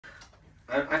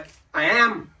I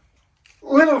am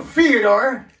little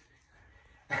Fyodor,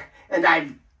 and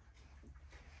I've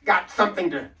got something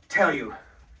to tell you.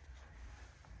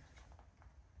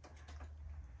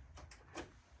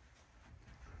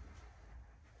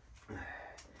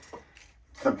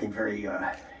 Something very,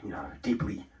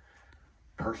 deeply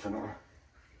personal.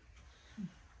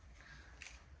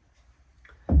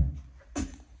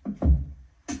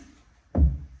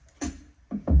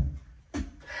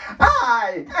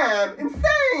 I am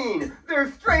insane!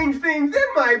 There's strange things in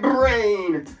my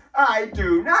brain. I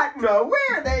do not know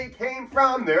where they came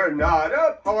from. They're not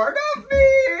a part of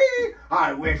me.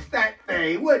 I wish that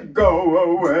they would go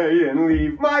away and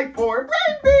leave my poor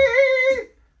brain be.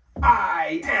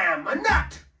 I am a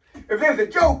nut. If there's a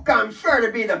joke, I'm sure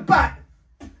to be the butt.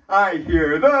 I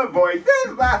hear the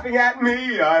voices laughing at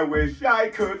me. I wish I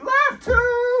could laugh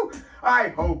too. I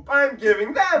hope I'm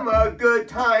giving them a good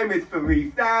time. It's the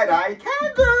least that I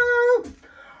can do.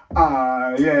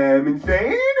 I am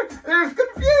insane. There's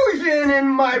confusion in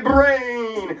my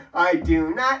brain. I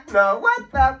do not know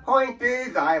what the point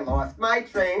is. I lost my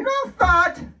train of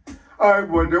thought. I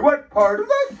wonder what part of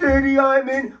the city I'm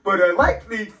in, but I like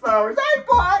these flowers I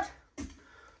bought.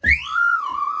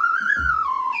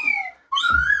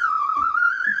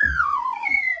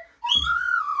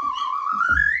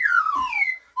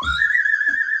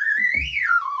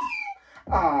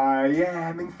 I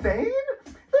am insane.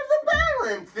 There's a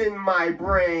balance in my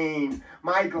brain.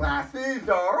 My glasses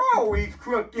are always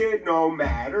crooked no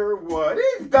matter what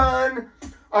is done.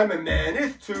 I'm a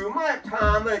menace to my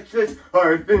optometrist.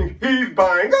 I think he's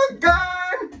buying a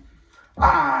gun.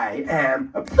 I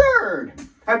am absurd.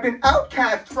 I've been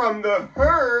outcast from the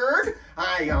herd.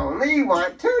 I only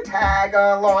want to tag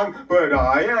along, but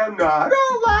I am not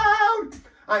allowed.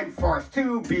 I'm forced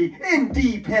to be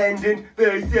independent.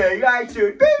 They say I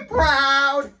should be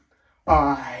proud.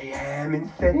 I am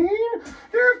insane.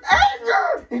 There's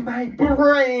anger in my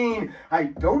brain. I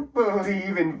don't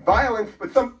believe in violence,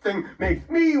 but something makes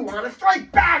me want to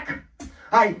strike back.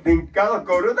 I think I'll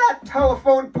go to that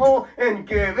telephone pole and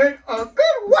give it a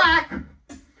good whack.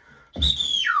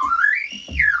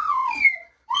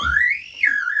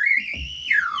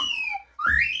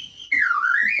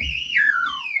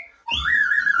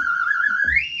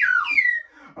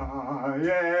 I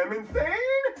am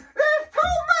insane. There's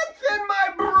too much in my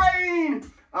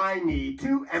brain. I need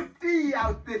to empty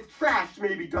out this trash,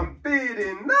 maybe dump it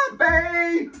in the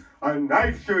bay. A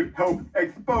knife should help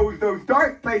expose those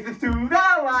dark places to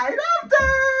the light